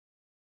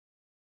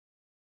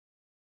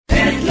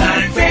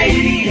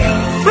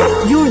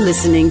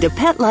listening to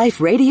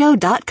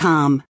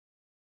PetLifeRadio.com.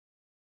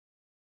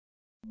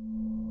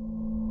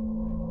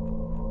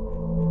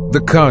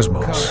 The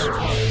cosmos,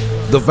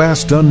 the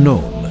vast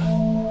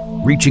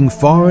unknown, reaching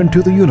far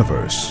into the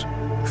universe,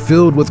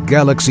 filled with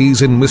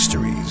galaxies and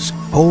mysteries,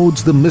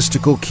 holds the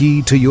mystical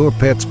key to your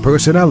pet's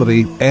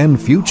personality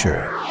and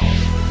future.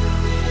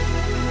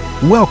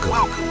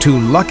 Welcome to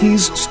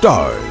Lucky's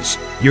Stars,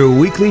 your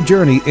weekly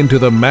journey into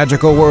the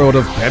magical world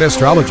of pet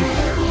astrology.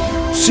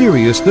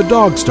 Sirius the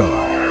dog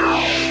star,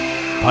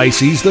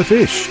 Pisces the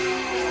fish,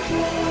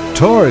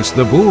 Taurus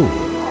the bull.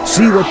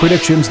 See what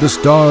predictions the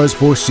stars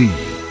foresee.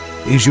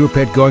 Is your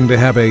pet going to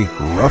have a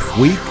rough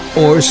week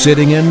or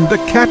sitting in the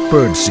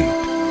catbird seat?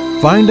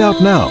 Find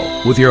out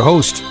now with your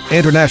host,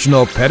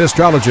 international pet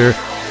astrologer,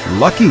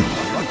 Lucky.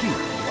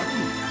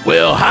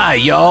 Well, hi,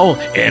 y'all,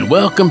 and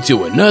welcome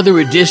to another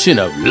edition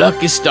of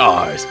Lucky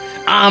Stars.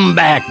 I'm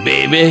back,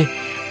 baby.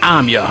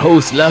 I'm your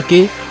host,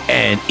 Lucky,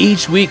 and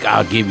each week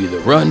I'll give you the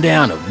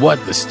rundown of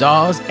what the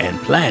stars and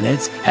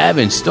planets have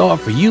in store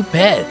for you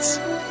pets.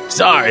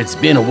 Sorry it's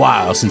been a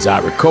while since I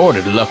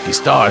recorded Lucky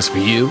Stars for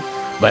you,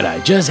 but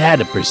I just had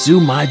to pursue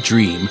my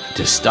dream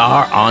to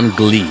star on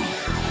Glee.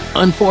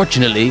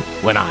 Unfortunately,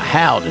 when I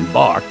howled and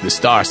barked the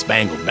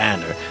Star-Spangled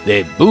Banner,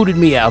 they booted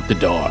me out the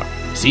door.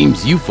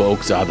 Seems you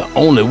folks are the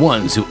only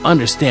ones who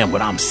understand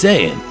what I'm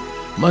saying.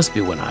 Must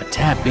be when I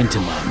tap into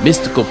my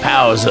mystical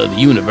powers of the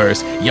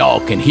universe,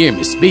 y'all can hear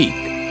me speak.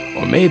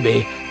 Or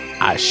maybe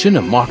I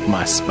shouldn't have marked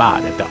my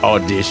spot at the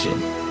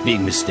audition. Big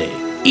mistake.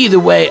 Either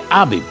way,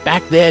 I'll be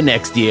back there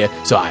next year,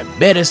 so I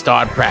better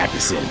start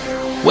practicing.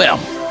 Well,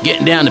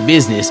 getting down to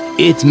business,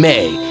 it's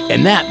May,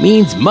 and that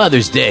means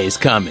Mother's Day is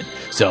coming.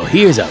 So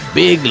here's a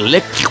big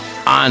lick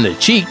on the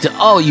cheek to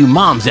all you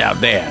moms out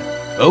there.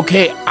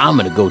 Okay, I'm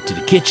gonna go to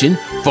the kitchen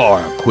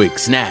for a quick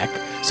snack.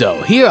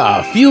 So here are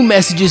a few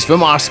messages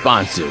from our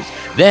sponsors.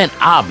 Then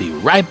I'll be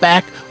right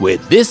back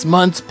with this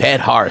month's pet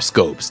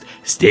horoscopes.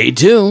 Stay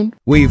tuned.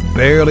 We've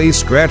barely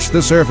scratched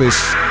the surface.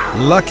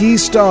 Lucky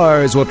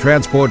Stars will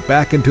transport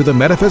back into the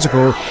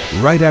metaphysical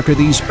right after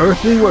these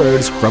earthly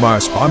words from our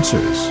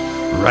sponsors.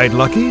 Right,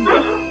 Lucky?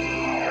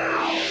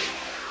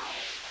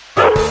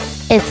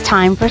 It's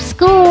time for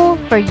school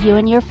for you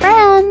and your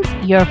friends,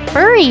 your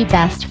furry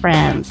best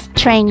friends.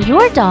 Train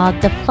your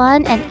dog the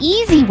fun and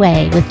easy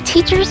way with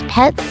Teacher's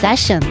Pet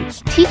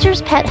Sessions.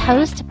 Teacher's Pet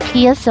host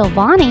Pia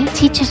Silvani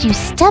teaches you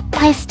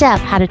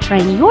step-by-step how to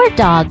train your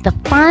dog the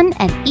fun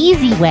and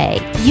easy way.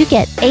 You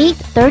get 8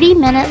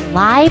 30-minute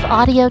live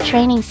audio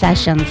training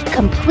sessions,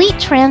 complete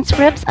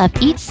transcripts of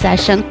each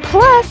session,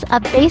 plus a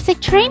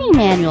basic training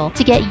manual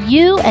to get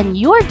you and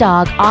your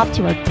dog off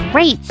to a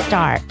great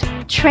start.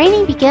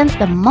 Training begins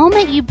the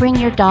moment you bring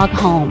your dog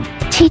home.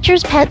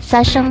 Teacher's Pet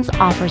Sessions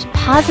offers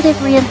positive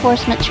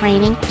reinforcement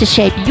training to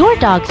shape your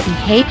dog's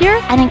behavior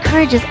and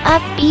encourages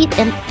upbeat,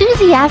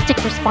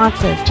 enthusiastic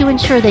responses to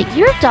ensure that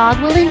your dog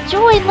will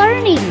enjoy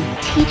learning.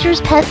 Teacher's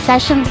Pet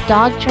Sessions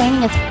dog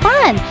training is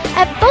fun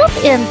at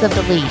both ends of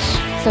the leash.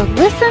 So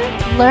listen,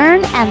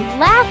 learn, and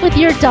laugh with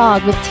your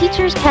dog with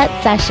Teacher's Pet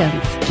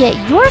Sessions. Get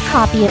your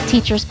copy of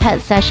Teacher's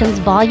Pet Sessions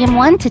Volume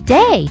 1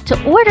 today. To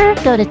order,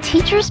 go to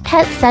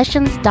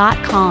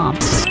teacherspetsessions.com.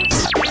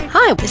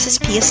 Hi, this is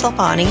Pia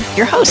Silvani,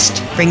 your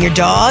host. Bring your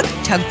dog,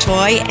 tug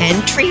toy,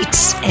 and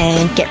treats,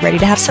 and get ready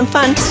to have some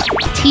fun.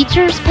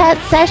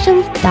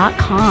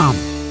 teacherspetsessions.com.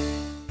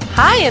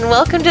 Hi, and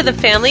welcome to The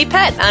Family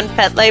Pet on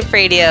Pet Life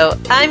Radio.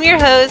 I'm your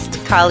host,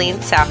 Colleen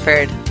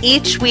Safford.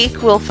 Each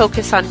week, we'll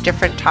focus on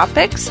different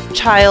topics: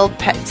 child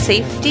pet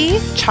safety,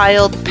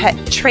 child pet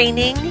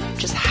training,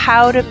 just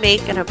how to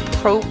make an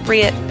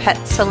appropriate pet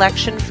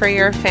selection for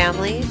your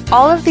family.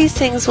 All of these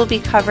things will be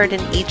covered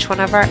in each one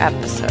of our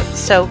episodes.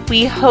 So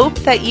we hope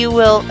that you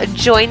will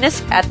join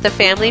us at The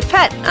Family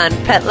Pet on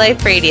Pet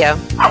Life Radio.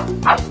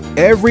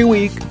 Every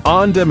week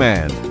on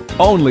demand,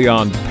 only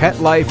on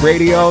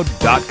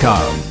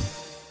PetLifeRadio.com.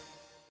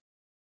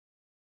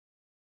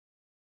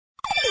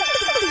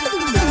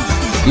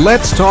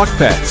 Let's Talk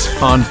Pets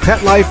on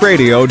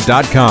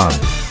PetLifeRadio.com.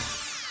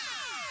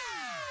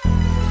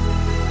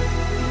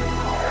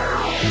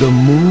 The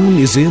moon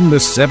is in the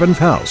 7th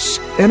house,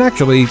 and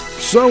actually,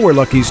 so were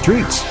Lucky's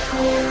treats.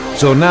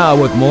 So now,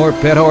 with more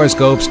pet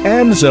horoscopes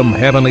and some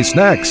heavenly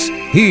snacks,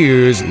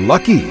 here's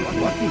Lucky.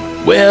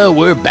 Well,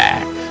 we're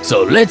back.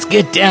 So let's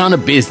get down to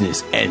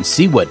business and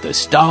see what the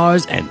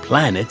stars and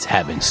planets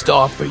have in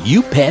store for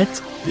you pets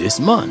this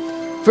month.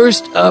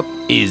 First up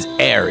is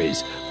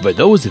Aries, for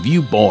those of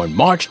you born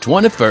March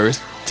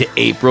 21st to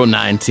April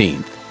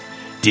 19th.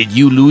 Did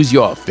you lose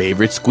your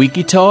favorite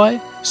squeaky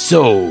toy?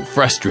 So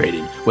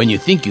frustrating when you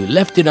think you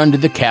left it under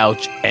the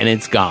couch and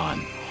it's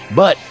gone.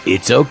 But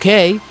it's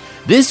okay.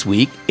 This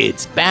week,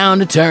 it's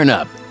bound to turn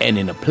up and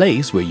in a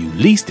place where you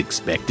least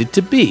expect it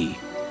to be.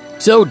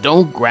 So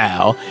don't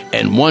growl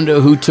and wonder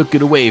who took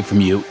it away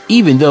from you,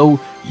 even though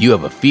you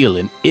have a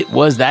feeling it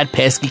was that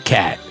pesky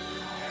cat.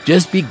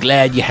 Just be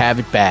glad you have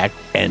it back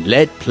and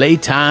let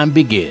playtime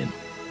begin.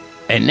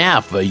 And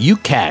now for you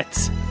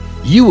cats.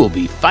 You will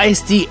be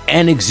feisty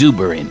and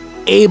exuberant,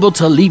 able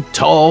to leap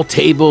tall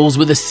tables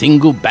with a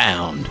single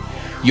bound.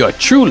 you're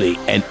truly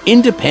an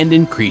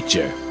independent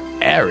creature.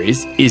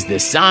 Aries is the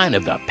sign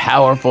of the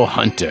powerful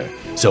hunter,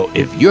 so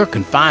if you're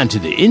confined to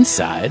the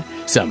inside,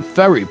 some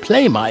furry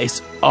play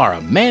mice are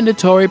a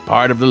mandatory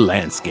part of the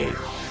landscape.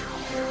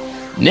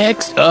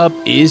 Next up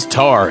is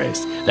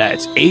Taurus.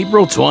 That's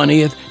April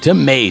 20th to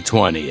May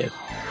 20th.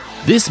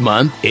 This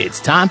month, it's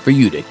time for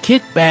you to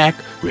kick back,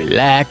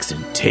 relax,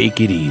 and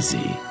take it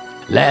easy.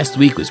 Last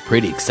week was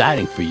pretty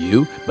exciting for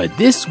you, but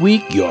this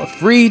week you're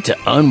free to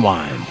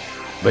unwind.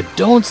 But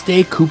don't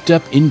stay cooped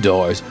up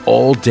indoors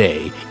all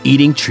day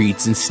eating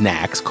treats and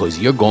snacks because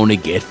you're going to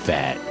get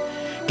fat.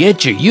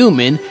 Get your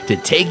human to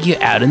take you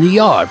out in the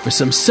yard for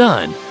some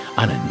sun,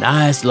 on a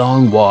nice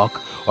long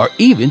walk, or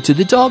even to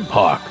the dog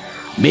park.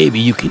 Maybe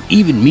you can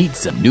even meet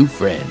some new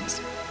friends.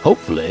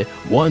 Hopefully,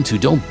 ones who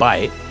don't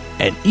bite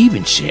and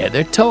even share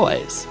their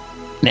toys.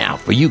 Now,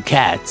 for you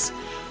cats,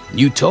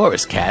 you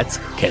Taurus cats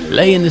can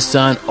lay in the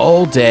sun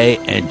all day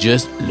and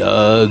just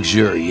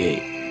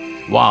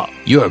luxuriate. While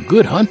you're a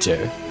good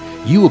hunter,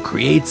 you will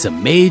create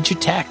some major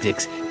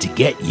tactics to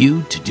get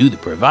you to do the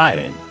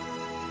providing.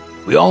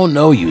 We all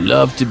know you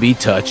love to be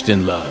touched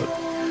and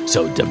loved,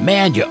 so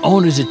demand your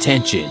owner's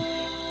attention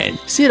and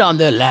sit on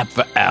their lap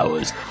for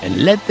hours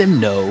and let them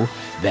know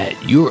that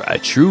you're a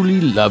truly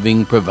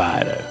loving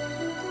provider.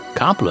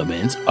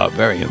 Compliments are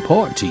very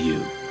important to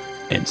you,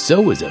 and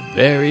so is a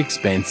very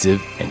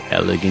expensive and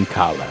elegant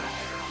collar.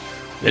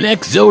 The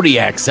next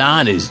zodiac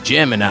sign is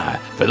Gemini,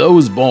 for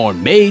those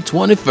born May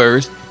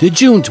 21st to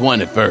June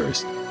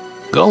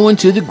 21st. Going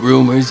to the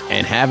groomers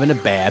and having a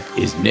bath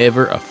is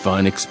never a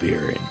fun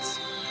experience.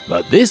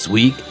 But this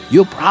week,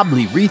 you'll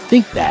probably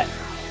rethink that,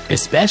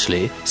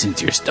 especially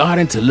since you're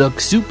starting to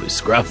look super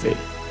scruffy.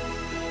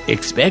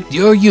 Expect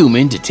your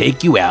human to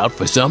take you out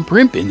for some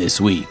primping this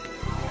week.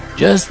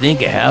 Just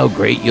think of how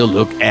great you'll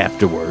look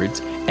afterwards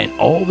and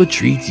all the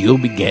treats you'll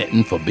be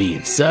getting for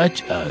being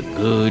such a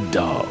good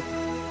dog.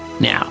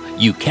 Now,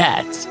 you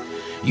cats,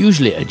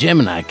 usually a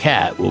Gemini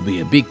cat will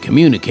be a big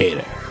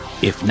communicator.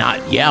 If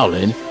not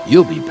yowling,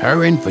 you'll be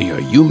purring for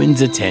your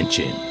human's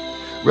attention,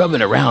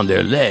 rubbing around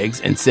their legs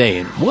and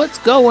saying, "What's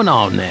going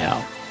on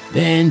now?"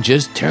 Then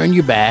just turn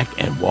your back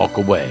and walk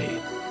away.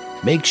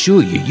 Make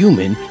sure your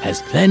human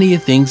has plenty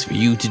of things for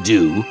you to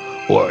do,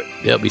 or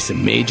there'll be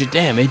some major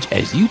damage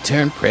as you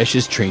turn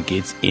precious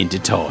trinkets into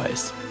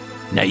toys.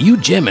 Now, you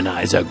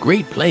Geminis are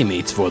great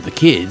playmates for the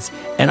kids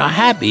and are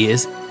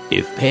happiest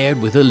if paired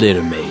with a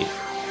litter maid.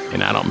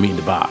 And I don't mean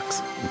the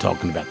box. I'm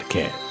talking about the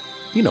cat.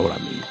 You know what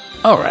I mean.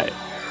 All right.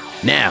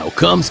 Now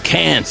comes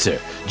Cancer,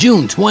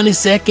 June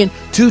 22nd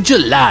to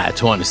July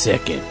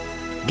 22nd.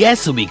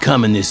 Guests will be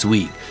coming this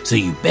week, so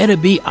you better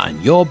be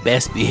on your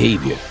best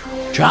behavior.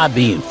 Try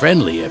being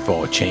friendlier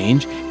for a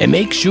change, and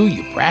make sure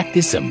you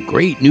practice some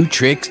great new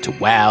tricks to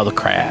wow the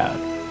crowd.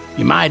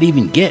 You might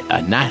even get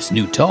a nice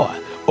new toy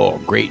or a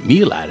great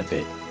meal out of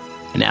it.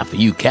 And now for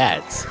you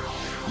cats.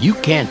 You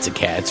Cancer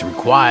cats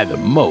require the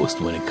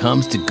most when it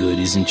comes to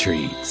goodies and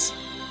treats.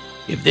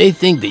 If they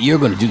think that you're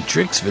going to do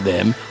tricks for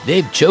them,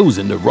 they've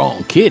chosen the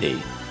wrong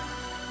kitty.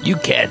 You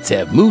cats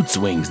have mood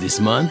swings this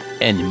month,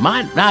 and it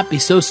might not be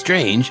so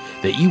strange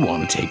that you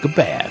want to take a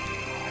bath.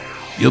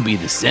 You'll be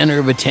the center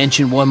of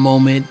attention one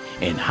moment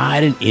and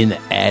hiding in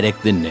the attic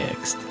the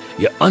next.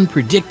 You're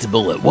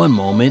unpredictable at one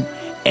moment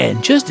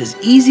and just as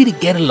easy to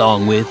get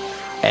along with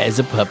as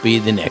a puppy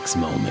the next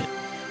moment.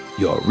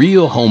 You're a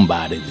real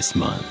homebody this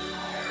month.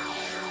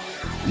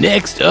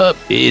 Next up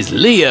is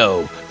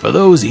Leo, for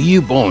those of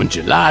you born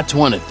July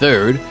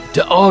 23rd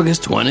to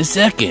August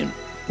 22nd.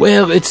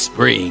 Well, it's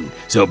spring,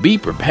 so be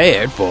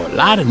prepared for a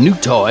lot of new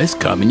toys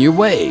coming your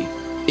way.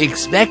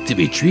 Expect to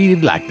be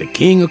treated like the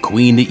king or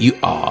queen that you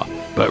are,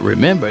 but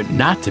remember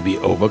not to be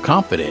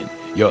overconfident.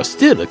 You're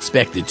still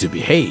expected to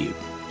behave.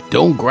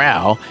 Don't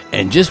growl,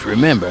 and just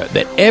remember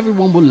that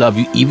everyone will love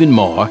you even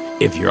more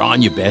if you're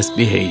on your best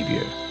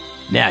behavior.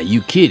 Now,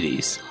 you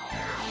kitties.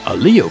 A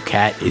Leo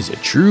cat is a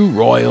true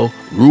royal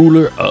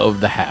ruler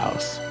of the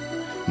house.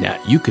 Now,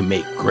 you can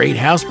make great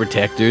house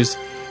protectors,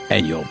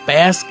 and you'll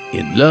bask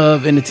in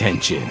love and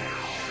attention.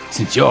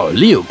 Since you're a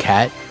Leo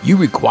cat, you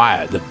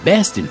require the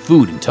best in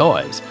food and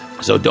toys,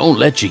 so don't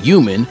let your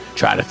human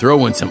try to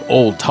throw in some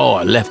old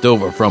toy left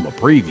over from a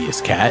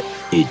previous cat.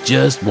 It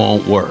just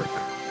won't work.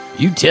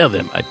 You tell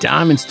them a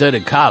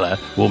diamond-studded collar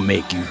will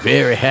make you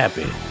very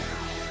happy.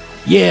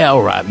 Yeah,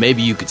 alright,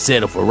 maybe you could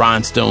settle for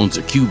rhinestones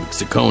or cubic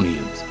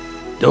zirconiums.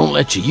 Don't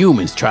let your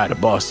humans try to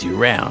boss you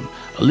around.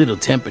 A little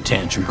temper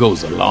tantrum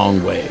goes a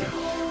long way.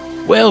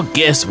 Well,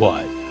 guess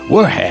what?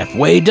 We're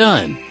halfway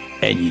done,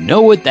 and you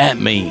know what that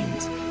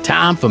means.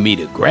 Time for me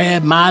to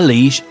grab my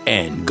leash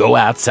and go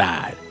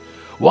outside.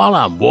 While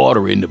I'm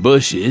watering the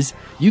bushes,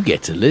 you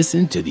get to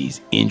listen to these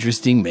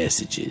interesting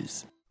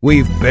messages.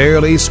 We've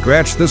barely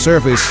scratched the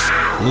surface.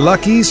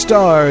 Lucky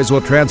Stars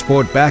will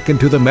transport back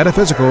into the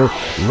metaphysical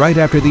right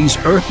after these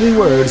earthly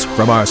words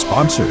from our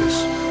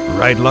sponsors.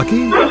 Right,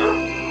 Lucky?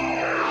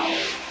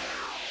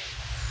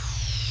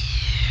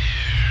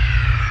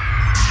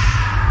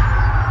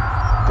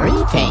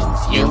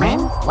 Greetings,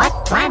 humans.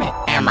 What planet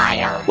am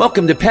I on?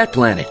 Welcome to Pet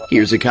Planet.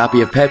 Here's a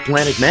copy of Pet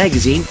Planet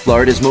Magazine,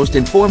 Florida's most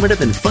informative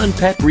and fun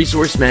pet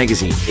resource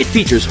magazine. It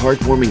features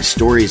heartwarming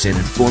stories and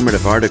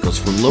informative articles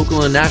from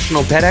local and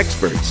national pet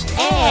experts.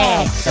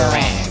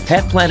 Excellent.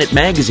 Pet Planet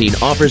Magazine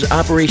offers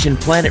Operation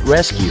Planet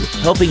Rescue,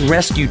 helping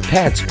rescued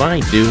pets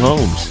find new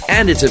homes.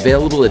 And it's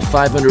available at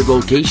 500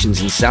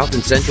 locations in South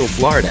and Central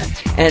Florida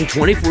and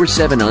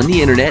 24/7 on the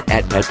internet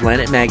at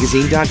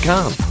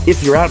PetPlanetMagazine.com.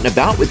 If you're out and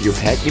about with your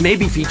pet, you may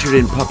be featured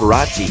in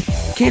Paparazzi,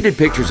 candid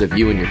pictures of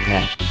you and your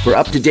pet. For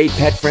up-to-date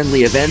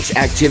pet-friendly events,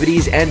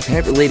 activities, and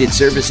pet-related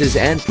services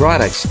and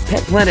products,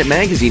 Pet Planet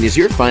Magazine is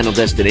your final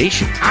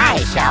destination.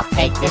 I shall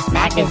take this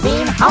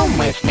magazine home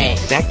with me.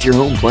 Back to your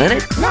home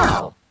planet?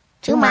 No,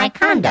 to my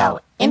condo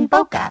in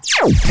Boca.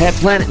 Pet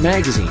Planet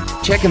Magazine.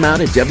 Check them out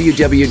at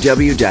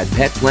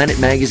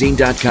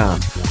www.petplanetmagazine.com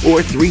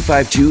or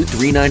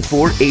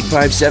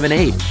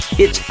 352-394-8578.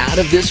 It's out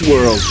of this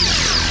world.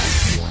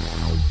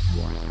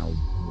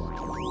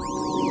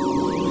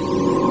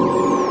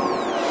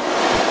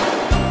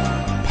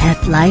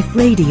 Pet Life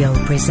Radio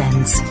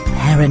presents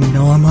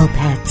Paranormal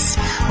Pets,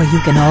 where you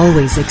can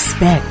always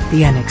expect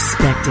the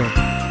unexpected.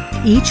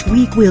 Each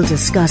week we'll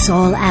discuss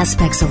all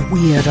aspects of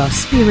weird or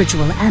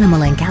spiritual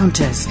animal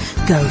encounters,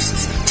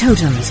 ghosts,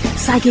 totems,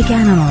 psychic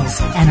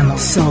animals, animal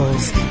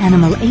souls,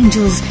 animal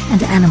angels,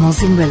 and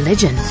animals in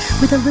religion,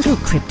 with a little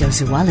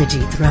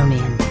cryptozoology thrown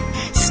in.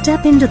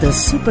 Step into the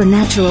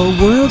supernatural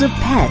world of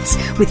pets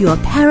with your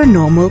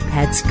Paranormal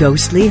Pets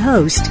ghostly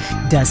host,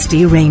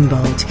 Dusty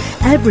Rainbolt,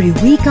 every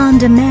week on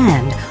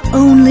demand,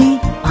 only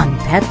on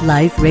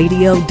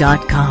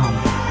PetLifeRadio.com.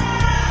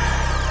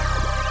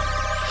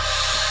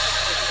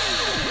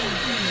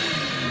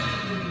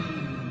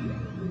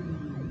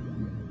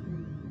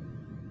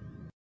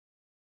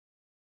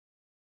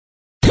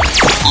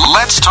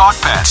 Let's talk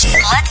pets.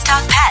 Let's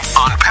talk pets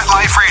On Pet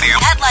Life Radio.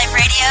 Pet Life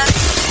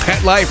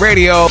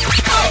Radio.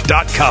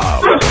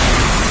 PetLifeRadio.com.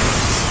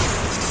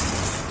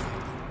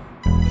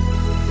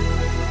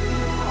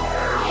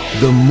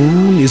 The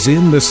moon is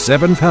in the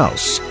 7th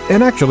house,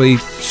 and actually,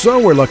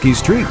 so are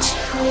Lucky's treats.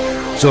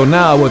 So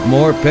now, with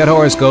more pet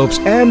horoscopes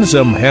and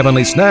some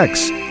heavenly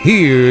snacks,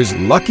 here's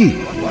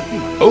Lucky.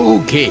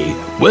 Okay,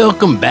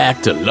 welcome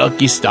back to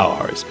Lucky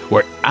Stars,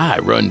 where I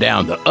run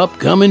down the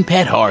upcoming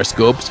pet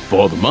horoscopes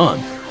for the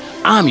month.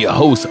 I'm your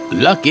host,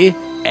 Lucky,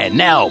 and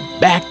now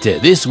back to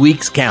this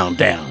week's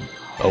countdown.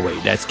 Oh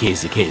wait, that's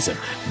Casey Kasem.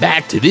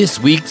 Back to this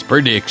week's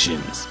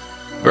predictions.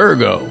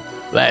 Virgo,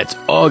 that's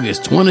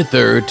August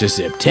 23rd to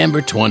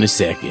September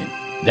 22nd.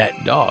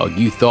 That dog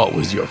you thought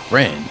was your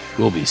friend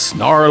will be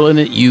snarling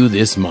at you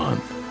this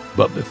month.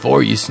 But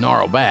before you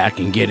snarl back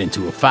and get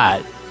into a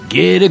fight,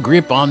 get a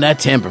grip on that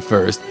temper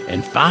first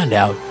and find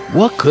out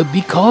what could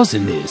be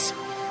causing this.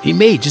 He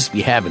may just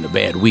be having a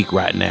bad week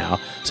right now,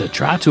 so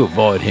try to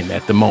avoid him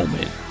at the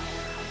moment.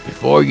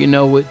 Before you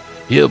know it,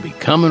 he'll be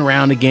coming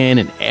around again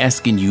and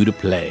asking you to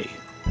play.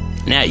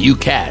 Now, you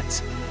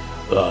cats.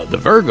 The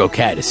Virgo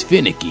cat is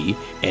finicky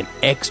and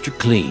extra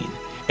clean,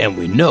 and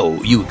we know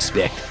you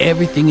expect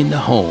everything in the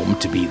home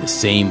to be the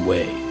same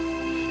way.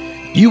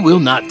 You will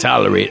not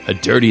tolerate a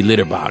dirty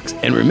litter box,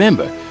 and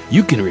remember,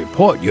 you can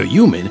report your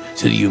human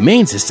to the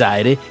Humane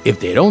Society if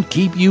they don't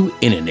keep you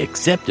in an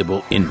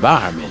acceptable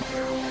environment.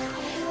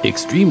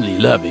 Extremely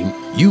loving,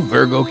 you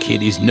Virgo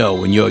kitties know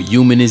when your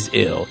human is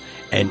ill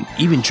and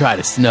even try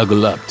to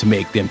snuggle up to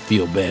make them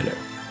feel better.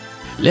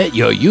 Let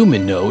your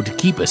human know to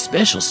keep a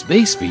special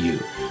space for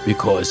you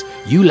because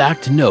you like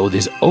to know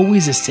there's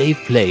always a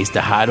safe place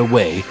to hide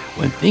away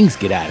when things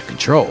get out of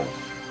control.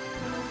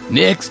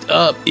 Next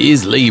up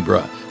is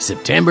Libra,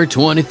 September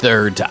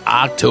 23rd to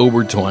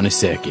October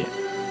 22nd.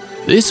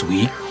 This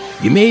week,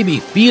 you may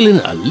be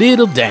feeling a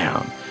little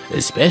down,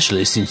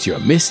 especially since you're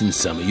missing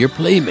some of your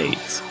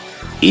playmates.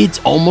 It's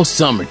almost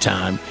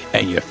summertime,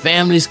 and your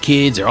family's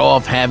kids are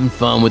off having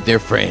fun with their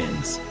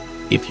friends.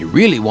 If you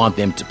really want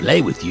them to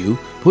play with you,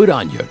 put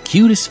on your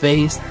cutest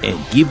face and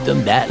give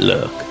them that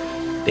look.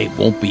 They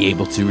won't be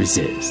able to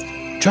resist.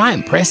 Try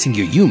impressing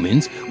your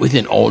humans with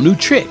an all-new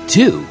trick,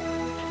 too.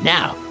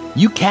 Now,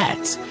 you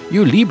cats,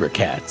 you're Libra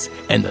cats,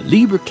 and the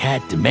Libra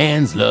cat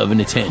demands love and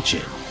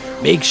attention.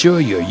 Make sure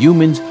your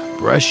humans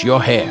brush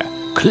your hair,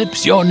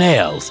 clips your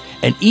nails,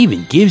 and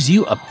even gives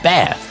you a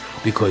bath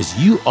because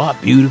you are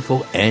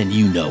beautiful and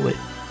you know it.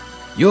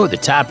 You're the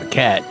type of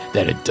cat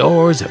that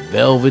adores a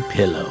velvet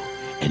pillow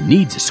and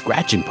needs a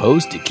scratching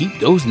post to keep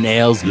those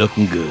nails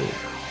looking good.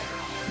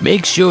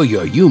 Make sure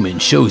your human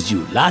shows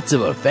you lots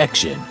of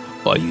affection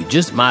or you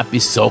just might be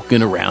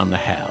sulking around the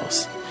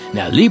house.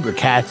 Now, Libra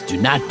cats do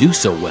not do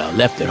so well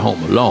left at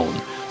home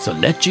alone, so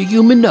let your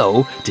human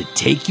know to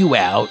take you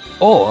out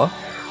or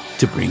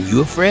to bring you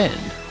a friend.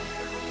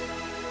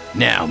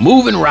 Now,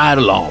 moving right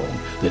along,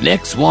 the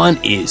next one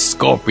is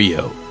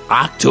Scorpio,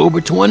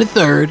 October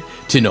 23rd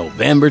to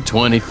November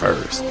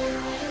 21st.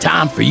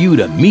 Time for you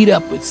to meet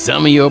up with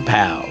some of your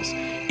pals.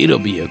 It'll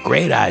be a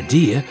great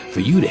idea for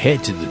you to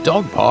head to the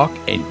dog park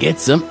and get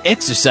some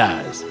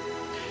exercise.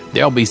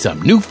 There'll be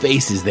some new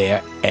faces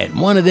there, and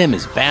one of them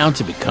is bound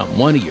to become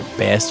one of your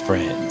best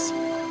friends.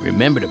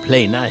 Remember to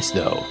play nice,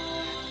 though.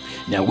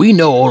 Now, we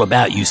know all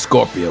about you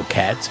Scorpio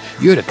cats.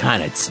 You're the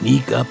kind that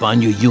sneak up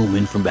on your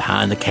human from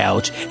behind the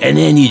couch, and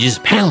then you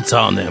just pounce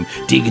on them,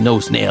 digging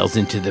those nails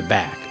into the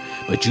back.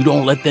 But you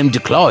don't let them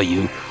declaw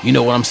you, you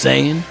know what I'm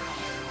saying?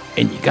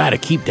 And you gotta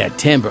keep that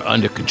temper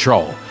under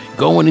control.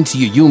 Going into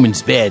your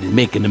human's bed and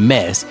making a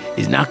mess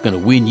is not gonna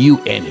win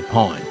you any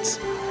points.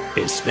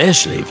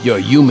 Especially if your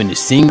human is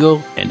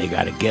single and they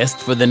got a guest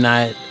for the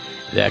night.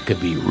 That could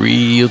be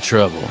real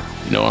trouble.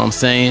 You know what I'm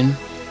saying?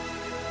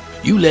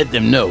 You let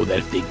them know that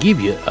if they give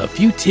you a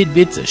few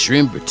tidbits of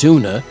shrimp or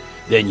tuna,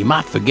 then you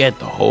might forget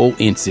the whole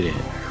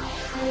incident.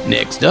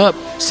 Next up,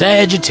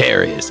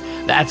 Sagittarius.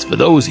 That's for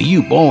those of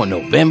you born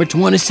November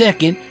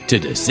 22nd to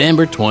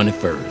December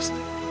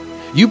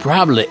 21st. You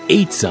probably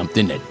ate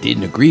something that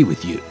didn't agree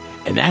with you,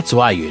 and that's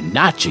why you're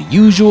not your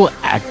usual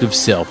active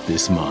self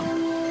this month.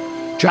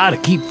 Try to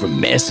keep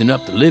from messing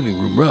up the living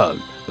room rug,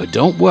 but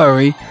don't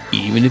worry,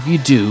 even if you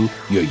do,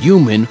 your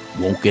human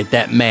won't get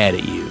that mad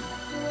at you.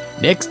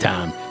 Next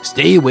time,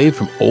 stay away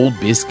from old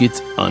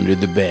biscuits under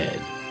the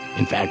bed.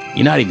 In fact,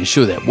 you're not even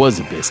sure that was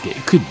a biscuit.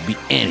 It could be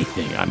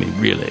anything. I mean,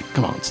 really,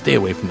 come on, stay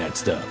away from that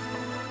stuff.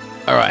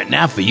 All right,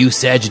 now for you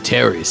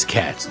Sagittarius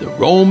cats, the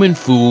Roman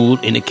fool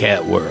in the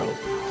cat world.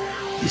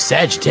 The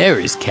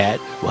Sagittarius cat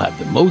will have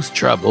the most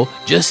trouble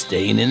just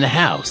staying in the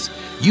house.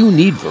 You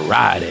need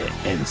variety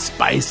and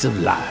spice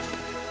of life.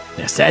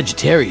 Now,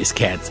 Sagittarius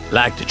cats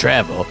like to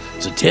travel,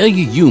 so tell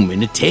your human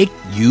to take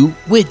you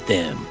with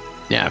them.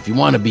 Now, if you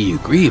want to be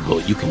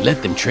agreeable, you can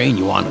let them train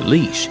you on a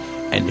leash.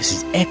 And this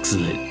is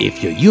excellent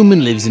if your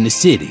human lives in the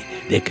city.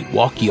 They could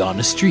walk you on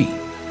the street.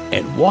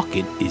 And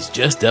walking is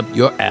just up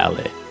your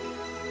alley.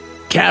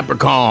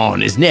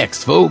 Capricorn is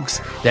next,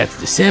 folks. That's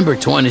December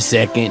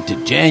 22nd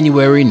to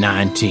January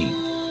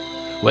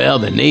 19th. Well,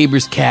 the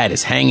neighbor's cat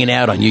is hanging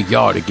out on your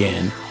yard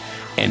again,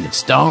 and it's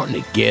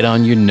starting to get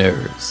on your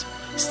nerves.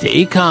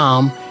 Stay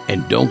calm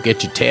and don't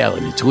get your tail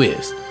in a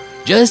twist.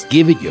 Just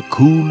give it your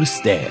coolest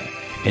stare,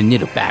 and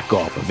it'll back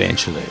off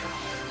eventually.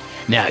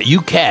 Now,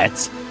 you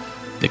cats,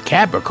 the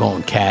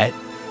Capricorn cat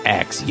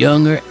acts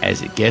younger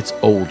as it gets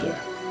older.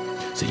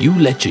 So you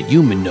let your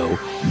human know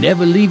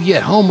never leave you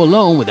at home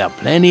alone without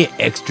plenty of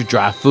extra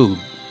dry food.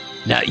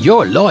 Now,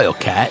 you're a loyal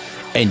cat,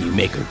 and you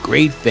make a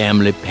great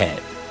family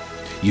pet.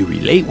 You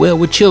relate well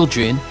with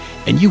children,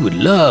 and you would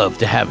love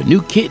to have a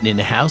new kitten in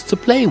the house to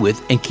play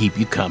with and keep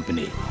you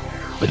company.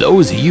 For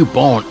those of you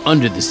born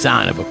under the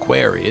sign of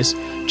Aquarius,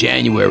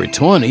 January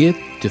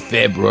 20th to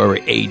February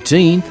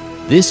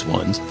 18th, this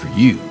one's for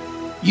you.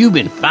 You've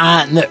been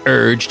fighting the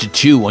urge to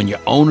chew on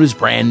your owner's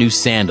brand new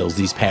sandals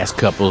these past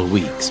couple of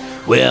weeks.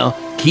 Well,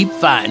 keep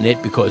fighting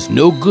it because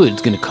no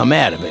good's gonna come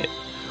out of it.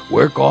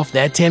 Work off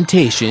that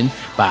temptation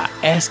by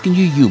asking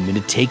your human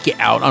to take you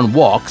out on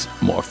walks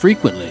more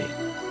frequently.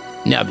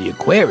 Now, the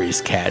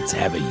Aquarius cats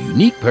have a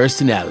unique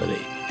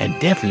personality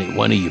and definitely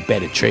one of your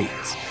better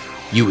traits.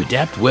 You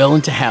adapt well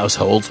into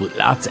households with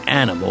lots of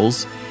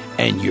animals,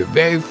 and you're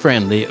very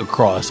friendly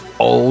across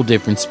all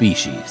different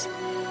species.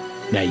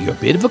 Now, you're a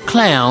bit of a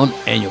clown,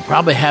 and you'll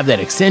probably have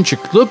that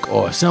eccentric look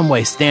or some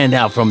way stand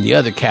out from the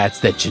other cats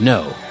that you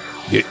know.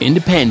 You're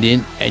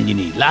independent, and you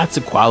need lots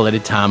of quality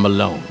time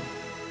alone.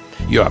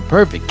 You're a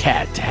perfect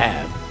cat to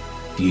have.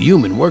 If your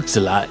human works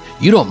a lot,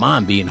 you don't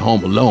mind being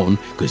home alone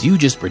because you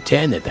just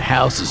pretend that the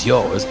house is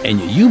yours and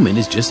your human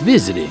is just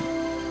visiting.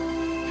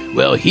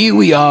 Well, here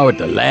we are at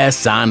the last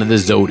sign of the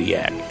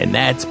zodiac, and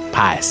that's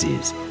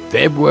Pisces,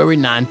 February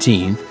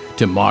 19th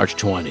to March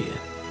 20th.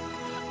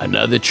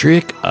 Another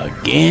trick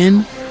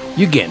again?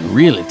 You're getting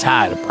really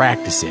tired of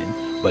practicing,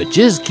 but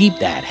just keep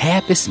that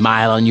happy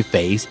smile on your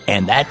face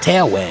and that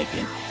tail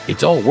wagging.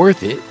 It's all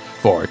worth it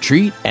for a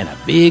treat and a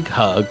big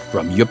hug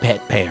from your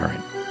pet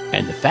parent.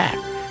 And the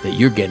fact that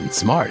you're getting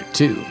smarter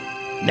too.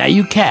 Now,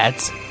 you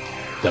cats,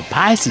 the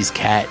Pisces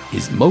cat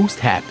is most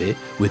happy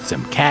with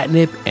some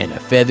catnip and a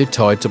feather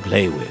toy to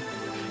play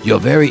with. You're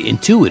very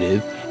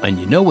intuitive, and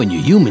you know when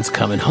your human's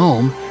coming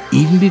home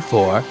even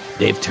before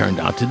they've turned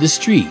onto the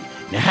street.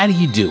 Now, how do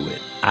you do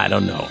it? I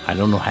don't know. I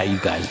don't know how you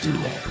guys do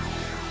that.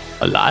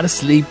 A lot of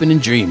sleeping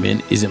and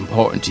dreaming is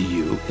important to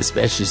you,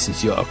 especially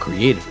since you're a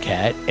creative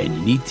cat and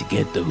you need to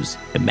get those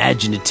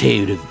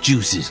imaginative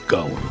juices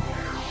going.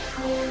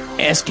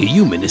 Ask your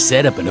human to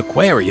set up an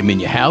aquarium in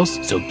your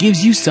house so it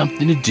gives you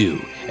something to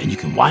do and you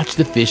can watch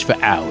the fish for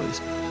hours.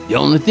 The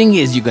only thing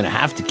is you're going to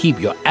have to keep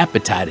your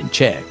appetite in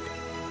check.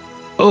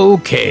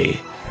 Okay,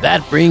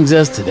 that brings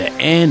us to the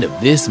end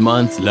of this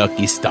month's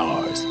Lucky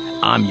Stars.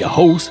 I'm your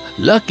host,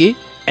 Lucky,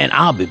 and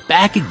I'll be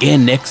back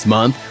again next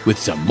month with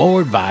some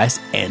more advice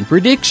and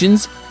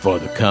predictions for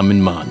the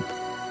coming month.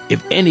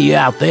 If any of you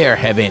out there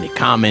have any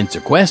comments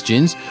or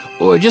questions,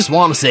 or just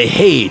want to say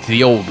hey to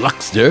the old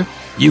Luckster,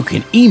 you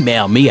can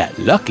email me at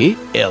lucky,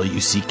 Lucky,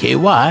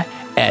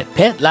 at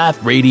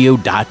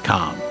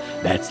PetLifeRadio.com.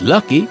 That's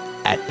lucky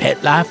at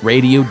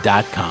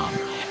PetLifeRadio.com.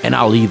 And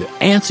I'll either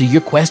answer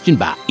your question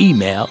by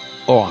email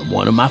or on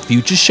one of my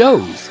future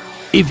shows.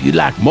 If you'd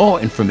like more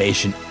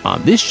information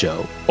on this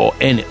show or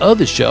any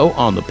other show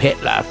on the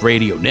Pet Life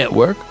Radio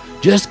Network,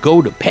 just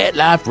go to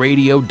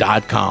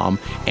PetLifeRadio.com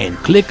and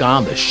click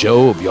on the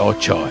show of your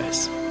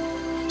choice.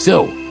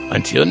 So,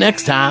 until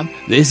next time,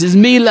 this is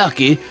me,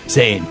 Lucky,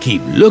 saying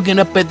keep looking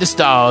up at the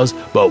stars,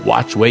 but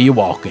watch where you're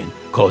walking,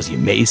 'cause you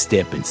may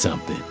step in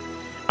something.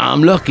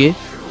 I'm Lucky,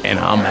 and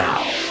I'm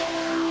out.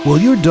 Will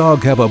your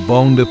dog have a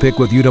bone to pick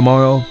with you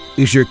tomorrow?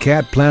 Is your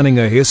cat planning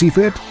a hissy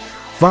fit?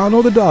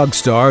 Follow the Dog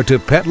Star to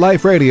Pet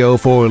Life Radio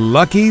for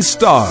Lucky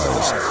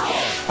Stars,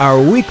 our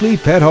weekly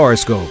pet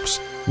horoscopes.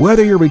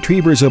 Whether your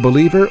retriever's a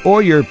believer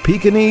or your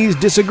Pekingese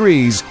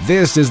disagrees,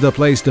 this is the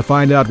place to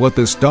find out what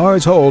the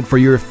stars hold for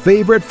your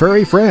favorite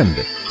furry friend.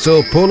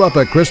 So pull up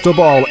a crystal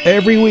ball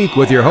every week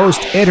with your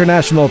host,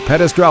 international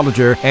pet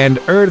astrologer, and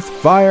Earth,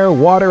 Fire,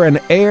 Water, and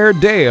Air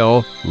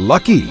Dale,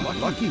 Lucky.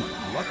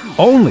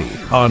 Only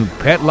on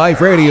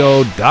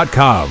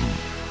PetLifeRadio.com.